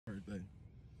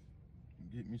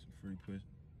Get me some free pussy.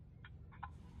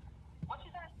 What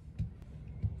you say?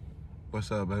 What's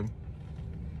up, baby?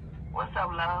 What's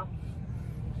up, love?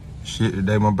 Shit,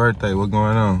 today my birthday. What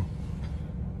going on?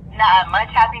 Not much.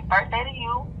 Happy birthday to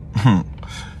you.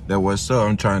 That what's up?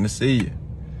 I'm trying to see you.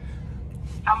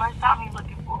 How much time you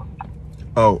looking for?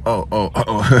 Oh.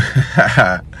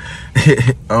 I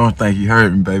don't think you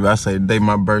heard me, baby. I say today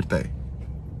my birthday.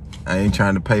 I ain't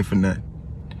trying to pay for nothing.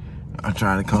 I'm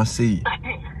trying to come see you.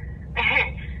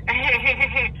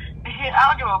 I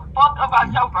don't give a fuck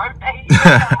about your birthday. You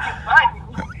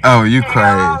Oh, you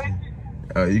crazy.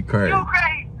 Oh, you crazy. You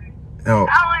crazy. Oh.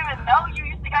 I don't even know you.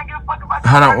 You think I give a fuck about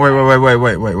your Hold on, birthday?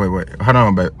 wait. Hold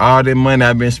on, baby. All the money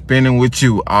I've been spending with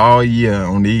you all year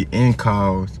on these in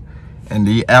calls and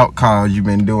these out calls you've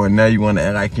been doing, now you want to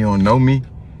act like you don't know me?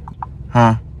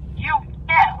 Huh?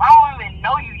 I don't even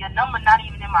know you. Your number not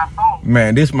even in my phone.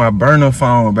 Man, this my burner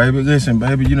phone, baby. Listen,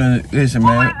 baby, you know, listen,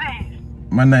 man. Who is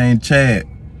it? My name Chad.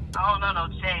 Oh, no,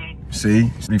 Chad.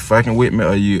 See? You fucking with me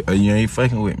or you ain't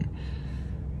fucking with me?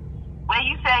 Well,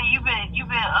 you say you been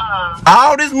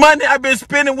all this money I've been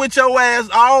spending with your ass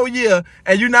all year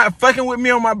and you not fucking with me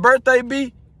on my birthday,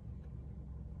 B?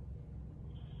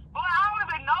 Boy, I don't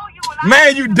even know you.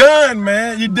 Man, you done,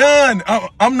 man. You done.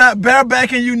 I'm not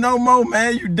barebacking you no more,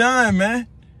 man. You done, man.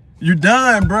 You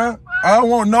done, bro. I don't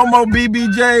want no more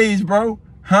BBJs, bro.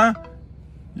 Huh?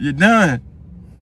 You done.